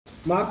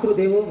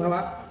मातृदेवो भव,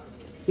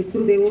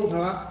 पितृदेवो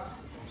भव,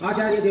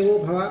 आचार्य देवो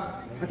भव,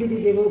 अतिथि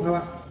देवो भव.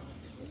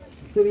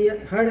 So we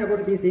heard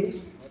about these things.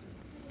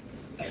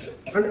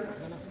 And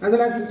as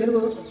well as in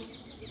Telugu,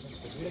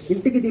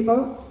 ఇంటికి దీపం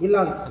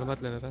ఇల్లాలు.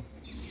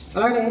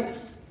 అలాగే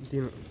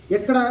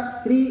ఎక్కడ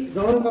స్త్రీ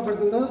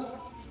గౌరవింపబడుతుందో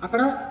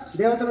అక్కడ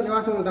దేవతలు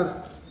నివాసం ఉంటారు.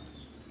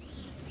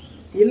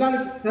 ఇల్లాలి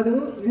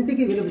చదువు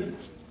ఇంటికి వెలుగు.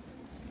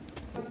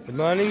 Good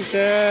morning,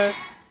 sir.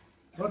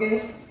 Okay.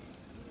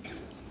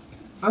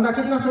 On the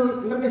occasion of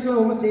International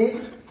Women's Day,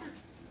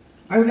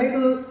 I would like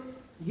to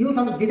give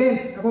some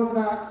details about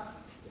the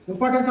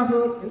importance of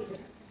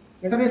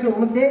International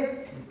Women's Day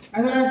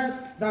as well as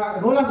the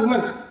role of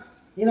women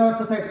in our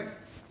society.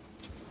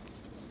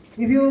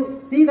 If you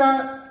see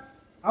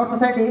our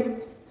society,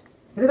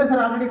 Sridhar sir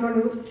already told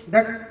you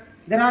that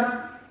there are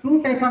two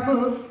types of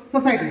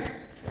societies.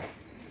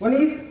 One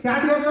is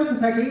patriarchal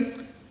society,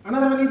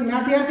 another one is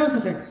matriarchal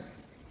society.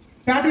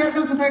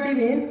 Patriarchal society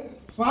means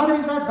father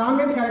is the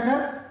dominant character,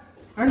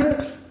 and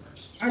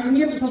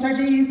Indian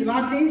society is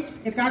largely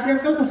a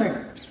patriarchal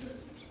society.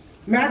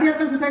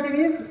 Matriarchal society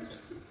means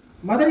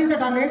mother is the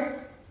dominant.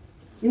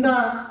 In the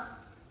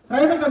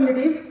tribal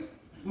communities,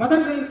 mother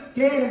will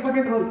play an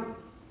important role.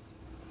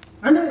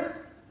 And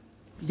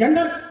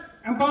gender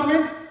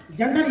empowerment,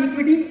 gender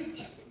equity,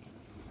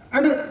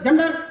 and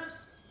gender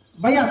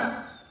bias.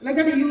 Like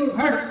that you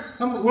heard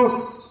some words.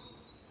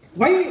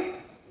 Why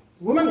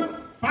women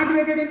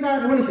participated in the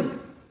revolution?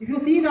 If you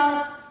see the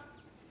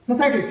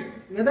societies,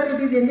 whether it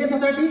is Indian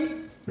society,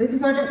 French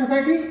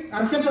society,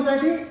 Russian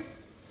society,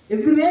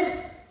 everywhere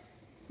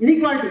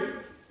inequality,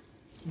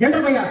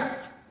 gender bias,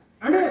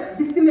 and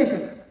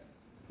discrimination.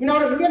 In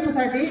our Indian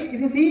society, if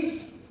you see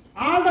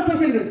all the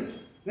social evils,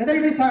 whether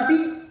it is sati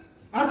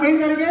or child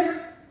marriages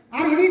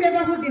or any type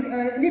of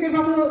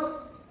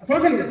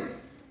social evils,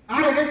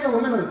 are against the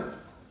woman only.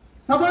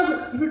 Suppose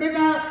if you take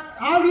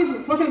all these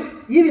social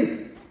evils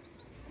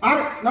are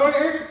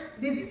nowadays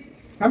it is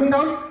coming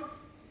down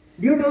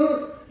due to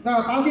the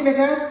policy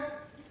makers,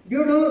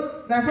 due to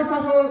the efforts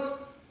of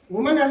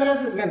women as well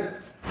as men.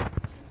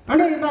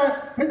 And in the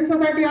French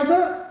society also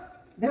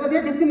there was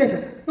a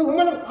discrimination. So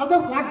women also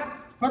fought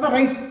for the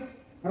rights,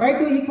 right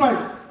to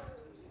equality,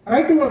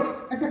 right to vote,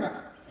 etc.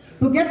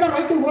 To get the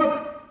right to vote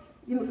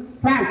in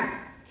France,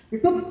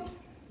 it took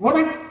more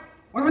than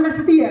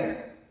 150 years.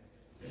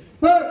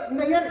 So in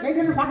the year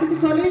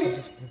 1946 only,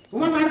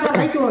 women had the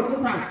right to vote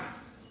in France.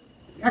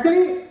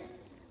 Actually,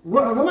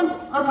 women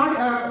are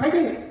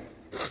fighting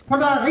for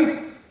the rights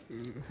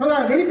from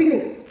the very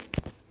beginning.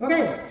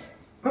 Okay,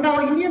 and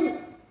our Indian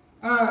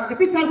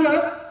epics also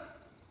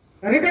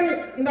written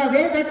in the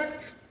way that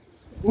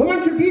women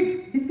should be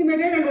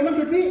discriminated and women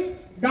should be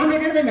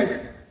dominated by men.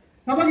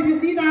 Suppose if you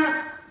see the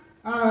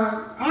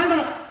all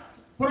the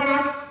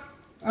Puranas,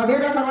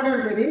 Vedas or whatever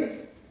it may be,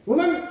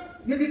 women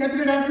will be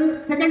considered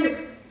as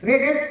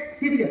second-rated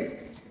citizens.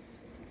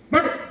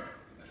 But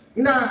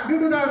due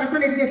to the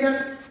Western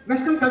education,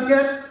 Western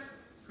culture,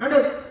 and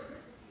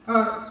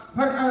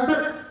for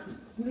other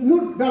new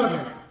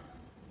development,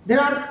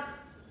 there are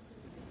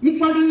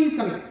equality is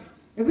coming.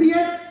 Every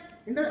year,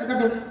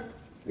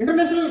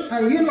 international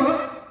UNO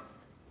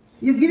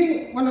is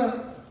giving one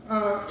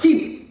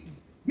theme.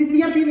 This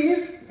year theme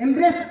is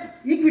embrace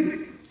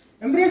equity.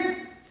 Embrace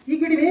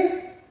equity means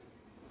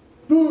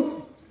to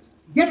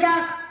get the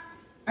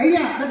idea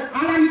that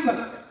all are equal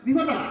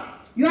before the law.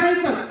 You are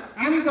equal,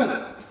 I am equal,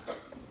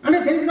 and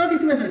there is no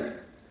discrimination.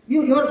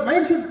 Your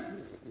mind should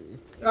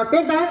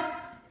take that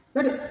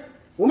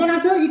women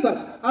also equal.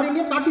 Our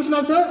Indian Constitution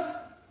also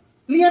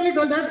clearly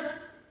told that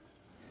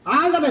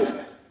all the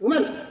men,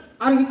 women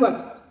are equal.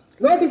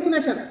 No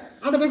discrimination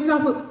on the basis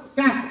of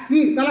caste,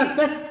 creed, color,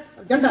 sex,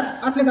 gender,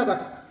 or place of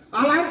birth.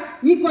 All are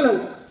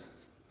equal.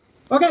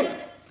 Okay,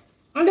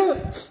 and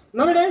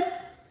nowadays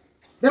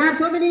there are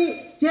so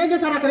many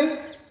changes are occurring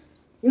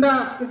in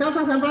terms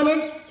of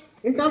employment,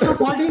 in terms of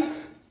politics,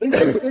 in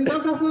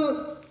terms of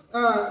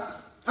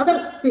other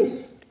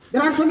things.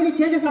 There are so many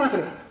changes are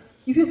occurring.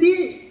 If you see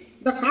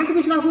the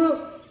contribution of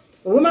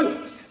women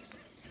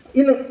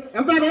in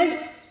employment,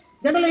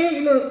 generally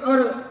in our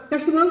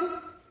textbooks,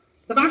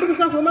 the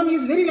contribution of women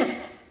is very less.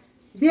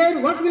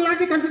 Their work will not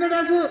be considered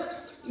as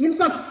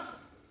income,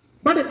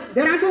 but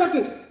they are also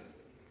working.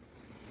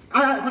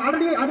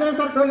 Already others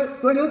have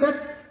told you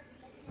that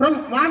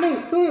from morning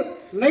to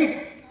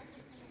night,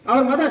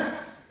 our mothers,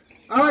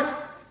 our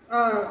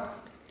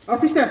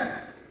sisters,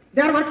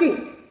 they are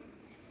working,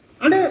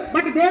 and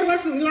but their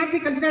work will not be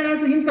considered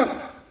as income.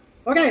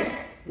 Okay,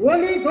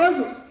 only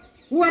those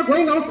who are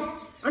going out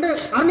and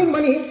earning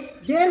money,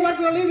 their work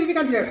only will be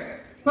considered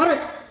for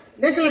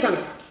national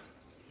economy.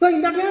 So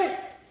in that way,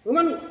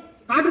 women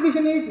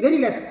contribution is very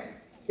less.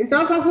 In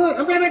terms of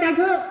employment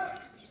also,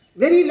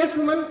 very less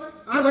women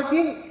are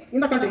working in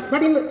the country.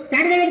 But in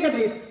Scandinavian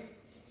countries,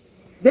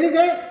 there is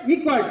a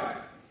equality.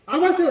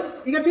 Almost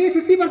you can see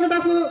 50% of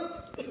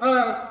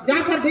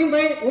jobs are done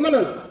by women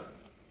only.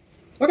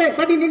 Okay,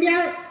 but in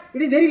India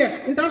it is very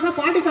less. In terms of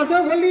politics also,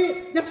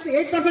 only just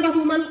 8% of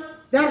women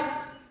they are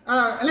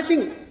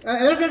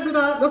elected to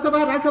the Lok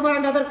Sabha, Rajya Sabha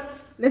and other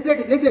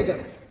legislature.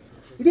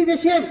 It is a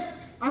shame,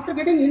 after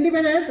getting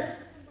independence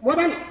more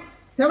than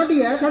 70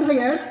 years, 75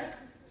 years,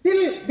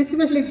 still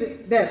discrimination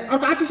is there. Our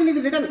constitution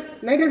is written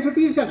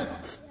 1950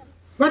 itself.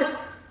 But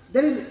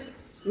there is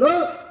no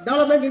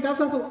development in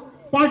terms of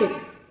politics.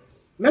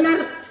 Men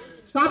are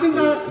stopping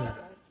the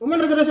women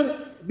reservation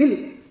bill.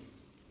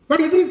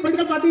 But every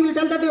political party will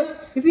tell that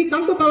if we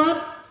come to power,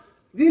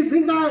 we will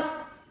bring the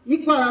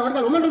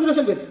women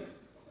reservation bill.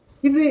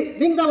 If we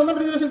bring the women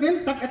reservation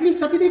bill, at least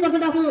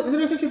 33% of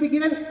reservation should be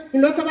given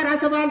in Lok Sabha, Rajya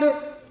Sabha and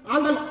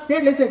all the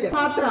state legislature.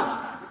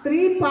 స్త్రీ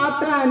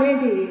పాత్ర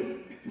అనేది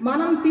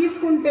మనం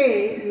తీసుకుంటే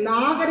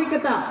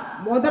నాగరికత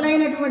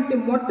మొదలైనటువంటి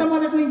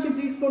మొట్టమొదటి నుంచి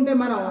తీసుకుంటే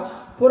మనం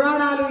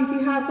పురాణాలు,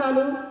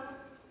 ఇతిహాసాలు,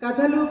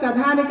 కథలు,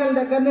 కథానికల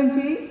దగ్గర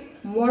నుంచి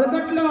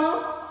మొదట్లో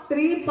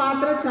స్త్రీ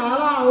పాత్ర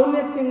చాలా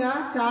ఔన్నత్యంగా,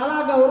 చాలా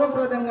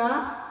గౌరవప్రదంగా,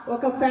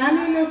 ఒక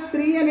ఫ్యామిలీలో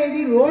స్త్రీ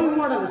అనేది రోల్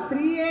మోడల్,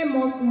 స్త్రీయే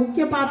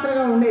ముఖ్య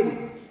పాత్రగా ఉండేది.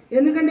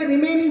 ఎందుకంటే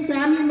రిమైనింగ్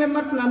ఫ్యామిలీ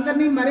మెంబర్స్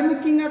అందరినీ, మరి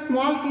ముఖ్యంగా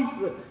స్మాల్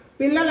కిడ్స్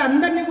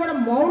పిల్లలందరినీ కూడా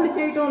మౌల్డ్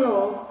చేయటంలో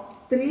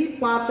స్త్రీ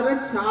పాత్ర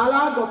చాలా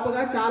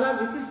గొప్పగా, చాలా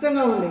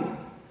విశిష్టంగా ఉండేది.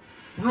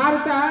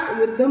 భారత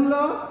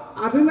యుద్ధంలో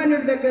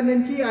అభిమన్యుడి దగ్గర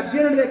నుంచి,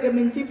 అర్జునుడి దగ్గర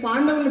నుంచి,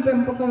 పాండవుల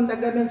పెంపకం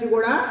దగ్గర నుంచి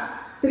కూడా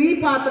స్త్రీ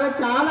పాత్ర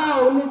చాలా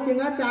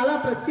ఔన్నత్యంగా, చాలా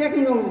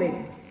ప్రత్యేకంగా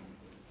ఉండేది.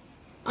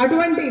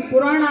 అటువంటి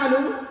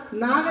పురాణాలు,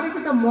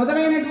 నాగరికత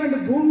మొదలైనటువంటి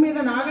భూమి మీద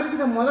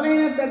నాగరికత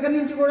మొదలైన దగ్గర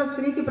నుంచి కూడా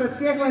స్త్రీకి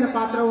ప్రత్యేకమైన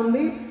పాత్ర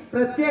ఉంది.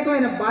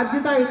 ప్రత్యేకమైన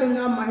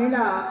బాధ్యతాయుతంగా మహిళ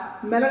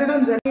మెలగడం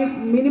జరిగి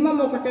మినిమం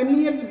ఒక 10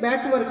 years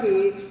బ్యాక్ వరకు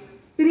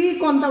స్త్రీ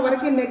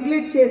కొంతవరకు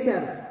నెగ్లెక్ట్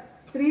చేశారు.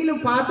 స్త్రీలు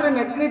పాత్ర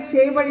నెగ్లెక్ట్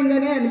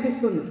చేయబడిందనే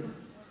అనిపిస్తుంది.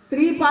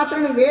 స్త్రీ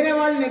పాత్రను వేరే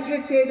వాళ్ళు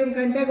నెగ్లెక్ట్ చేయడం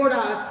కంటే కూడా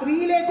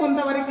స్త్రీలే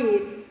కొంతవరకు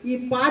ఈ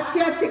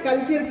పాశ్చాత్య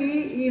కల్చర్కి,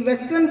 ఈ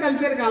వెస్ట్రన్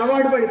కల్చర్కి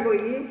అలవాటు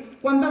పడిపోయి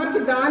కొంతవరకు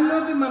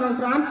దానిలోకి మనం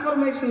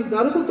ట్రాన్స్ఫర్మేషన్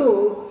జరుగుతూ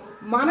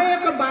మన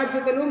యొక్క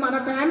బాధ్యతలు, మన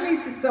ఫ్యామిలీ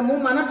సిస్టము,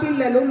 మన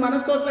పిల్లలు, మన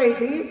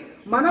సొసైటీ,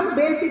 మనం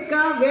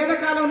బేసిక్గా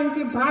వేదకాలం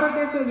నుంచి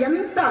భారతదేశం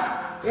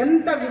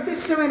ఎంత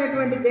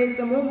విశిష్టమైనటువంటి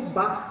దేశము.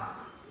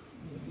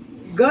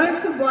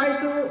 గర్ల్స్,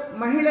 బాయ్స్,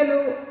 మహిళలు,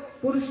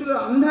 పురుషులు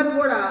అందరూ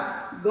కూడా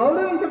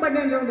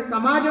గౌరవించబడినటువంటి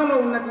సమాజంలో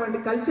ఉన్నటువంటి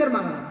కల్చర్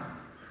మనం.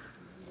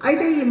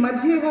 అయితే ఈ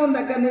మధ్యయుగం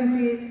దగ్గర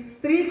నుంచి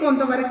స్త్రీ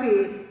కొంతవరకు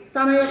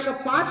తన యొక్క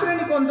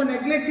పాత్రని కొంత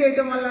నెగ్లెక్ట్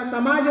చేయటం వల్ల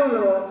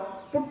సమాజంలో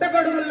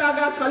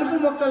పుట్టగొడుగుల్లాగా, కలుపు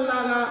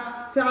మొక్కల్లాగా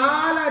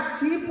చాలా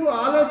చీపు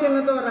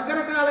ఆలోచనలతో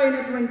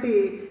రకరకాలైనటువంటి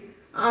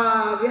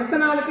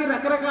వ్యసనాలకి,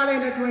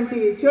 రకరకాలైనటువంటి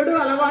చెడు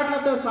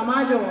అలవాట్లతో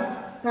సమాజం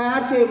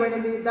తయారు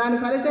చేయబడింది. దాని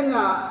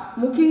ఫలితంగా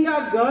ముఖ్యంగా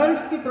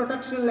గర్ల్స్కి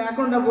ప్రొటెక్షన్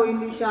లేకుండా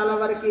పోయింది. చాలా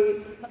వరకు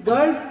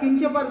గర్ల్స్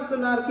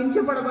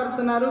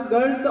కించపడబడుతున్నారు,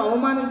 గర్ల్స్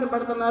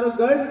అవమానించబడుతున్నారు,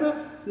 గర్ల్స్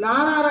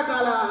నానా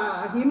రకాల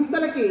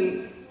హింసలకి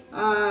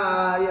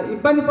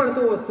ఇబ్బంది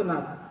పడుతూ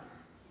వస్తున్నారు.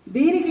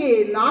 దీనికి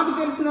నాకు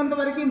తెలిసినంత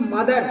వరకు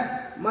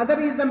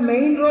mother is the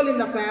main role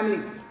in the family.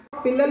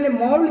 పిల్లల్ని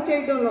మౌల్డ్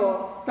చేయడంలో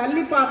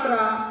తల్లి పాత్ర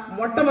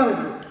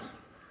మొట్టమొదటి.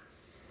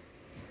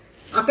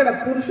 అక్కడ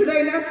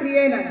పురుషుడైనా, స్త్రీ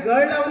అయినా,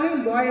 girl Avani,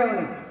 bye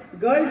Avani,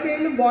 girl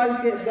child, bye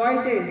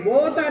child,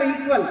 both are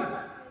equal.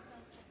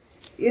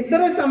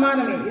 ఇద్దరు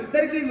సమానమే.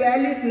 ఇద్దరికి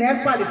వాల్యూస్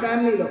నేర్పాలి.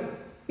 ఫ్యామిలీలో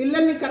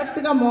పిల్లల్ని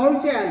కరెక్ట్గా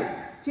మౌల్డ్ చేయాలి.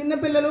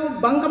 చిన్నపిల్లలు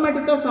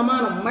బంకమట్టితో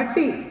సమానం.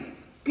 మట్టి,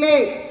 క్లే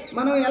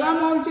మనం ఎలా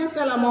మౌల్డ్ చేస్తే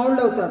అలా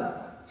మౌల్డ్ అవుతారు.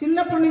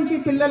 చిన్నప్పటి నుంచి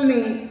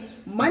పిల్లల్ని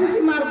మంచి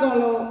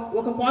మార్గంలో,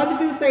 ఒక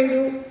పాజిటివ్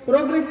సైడు,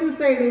 ప్రోగ్రెసివ్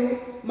సైడు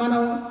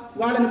మనం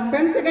వాళ్ళని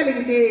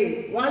పెంచగలిగితే,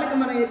 వాళ్ళకి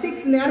మన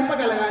ఎథిక్స్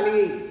నేర్పగలగాలి.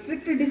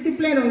 స్ట్రిక్ట్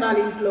డిసిప్లిన్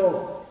ఉండాలి ఇంట్లో.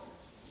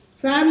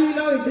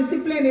 ఫ్యామిలీలో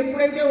డిసిప్లిన్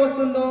ఎప్పుడైతే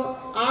వస్తుందో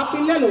ఆ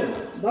పిల్లలు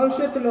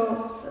భవిష్యత్తులో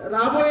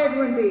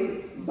రాబోయేటువంటి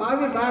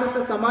భావి భారత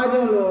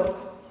సమాజంలో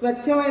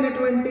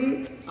స్వచ్ఛమైనటువంటి,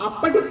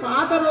 అప్పటి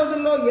పాత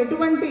రోజుల్లో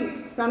ఎటువంటి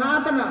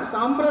సనాతన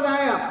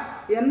సాంప్రదాయ,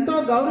 ఎంతో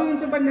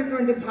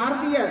గౌరవించబడినటువంటి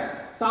భారతీయ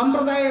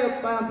సాంప్రదాయ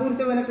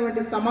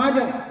పూరితమైనటువంటి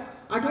సమాజం,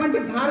 అటువంటి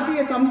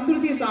భారతీయ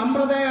సంస్కృతి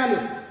సాంప్రదాయాలు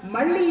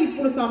మళ్ళీ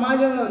ఇప్పుడు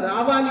సమాజంలో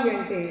రావాలి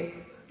అంటే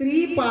స్త్రీ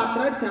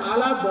పాత్ర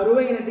చాలా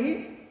బరువైనది.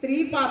 స్త్రీ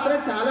పాత్ర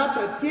చాలా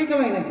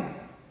ప్రత్యేకమైనది.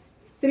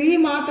 స్త్రీ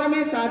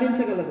మాత్రమే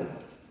సాధించగలదు.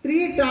 స్త్రీ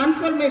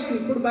ట్రాన్స్ఫర్మేషన్,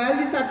 ఇప్పుడు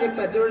బయాలజీ సార్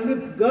చెప్పారు చూడండి,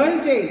 గర్ల్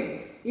చైల్డ్,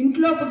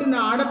 ఇంట్లో పుట్టిన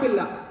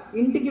ఆడపిల్ల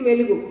ఇంటికి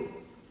వెలుగు.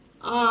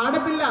 ఆ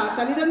ఆడపిల్ల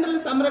తల్లిదండ్రుల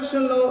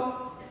సంరక్షణలో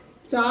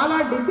చాలా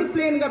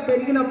డిసిప్లిన్గా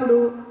పెరిగినప్పుడు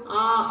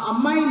ఆ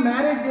అమ్మాయి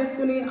మ్యారేజ్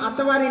చేసుకుని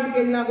అత్తవారింటికి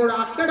వెళ్ళినా కూడా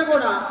అక్కడ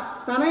కూడా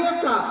తన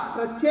యొక్క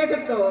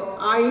ప్రత్యేకతతో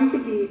ఆ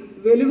ఇంటికి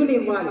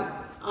వెలుగునివ్వాలి.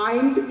 ఆ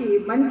ఇంటికి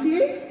మంచి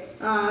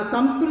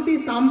సంస్కృతి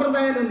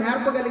సాంప్రదాయాలు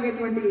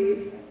నేర్పగలిగేటువంటి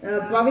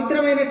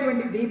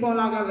పవిత్రమైనటువంటి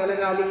దీపంలాగా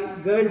వెలగాలి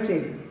గర్ల్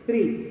చైల్డ్,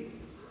 స్త్రీ.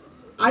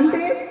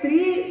 అంటే స్త్రీ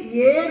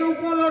ఏ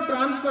రూపంలో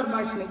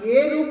ట్రాన్స్ఫర్మేషన్,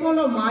 ఏ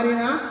రూపంలో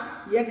మారినా,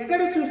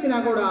 ఎక్కడ చూసినా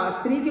కూడా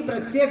స్త్రీకి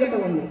ప్రత్యేకత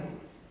ఉంది.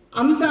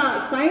 అంత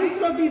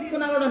సైన్స్లో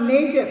తీసుకున్నా కూడా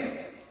నేచర్,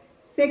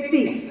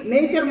 శక్తి,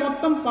 నేచర్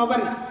మొత్తం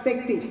పవర్,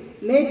 శక్తి.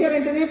 నేచర్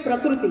అంటేనే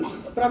ప్రకృతి.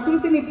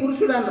 ప్రకృతిని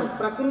పురుషుడు అన్నారు,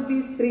 ప్రకృతి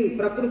స్త్రీ,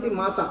 ప్రకృతి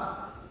మాత.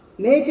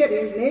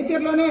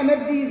 నేచర్లోనే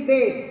energy is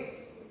there.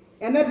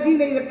 Energy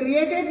neither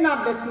created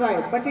nor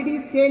destroyed, but it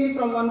is changed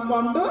from one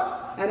form to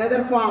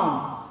another form.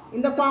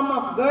 In the form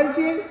of girl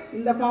child,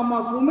 in the form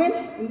of woman,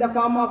 in the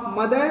form of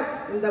mother,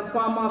 in the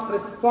form of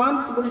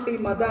responsibility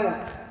mother.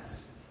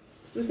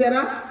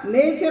 చూసారా,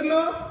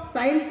 నేచర్లో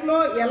సైన్స్లో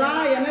ఎలా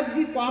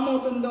energy form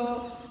అవుతుందో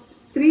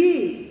స్త్రీ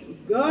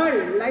girl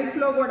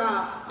లైఫ్లో కూడా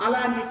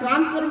అలాంటి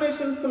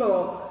transformations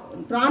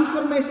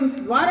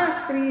ద్వారా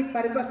స్త్రీ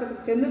పరిపక్వత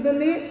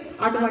చెందుతుంది.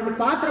 అటువంటి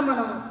పాత్ర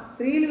మనం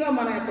స్త్రీలుగా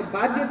మన యొక్క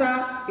బాధ్యత.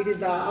 It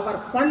is our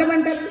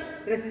fundamental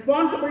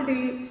responsibility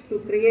to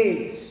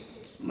create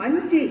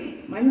మంచి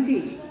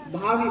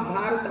భావి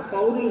భారత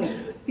పౌరుల్ని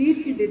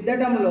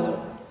తీర్చిదిద్దడంలో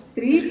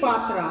స్త్రీ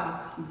పాత్ర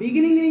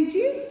బిగినింగ్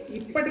నుంచి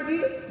ఇప్పటికీ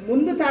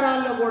ముందు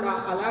తరాల్లో కూడా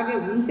అలాగే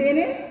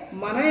ఉంటేనే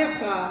మన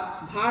యొక్క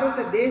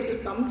భారతదేశ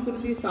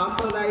సంస్కృతి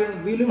సాంప్రదాయం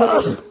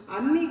విలువలు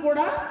అన్నీ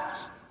కూడా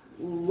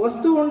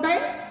వస్తూ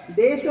ఉంటాయి.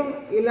 దేశం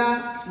ఇలా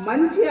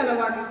మంచి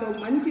అలవాట్లతో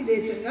మంచి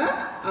దేశంగా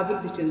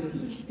అభివృద్ధి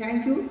చెందుతుంది.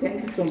 Thank you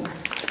so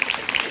much.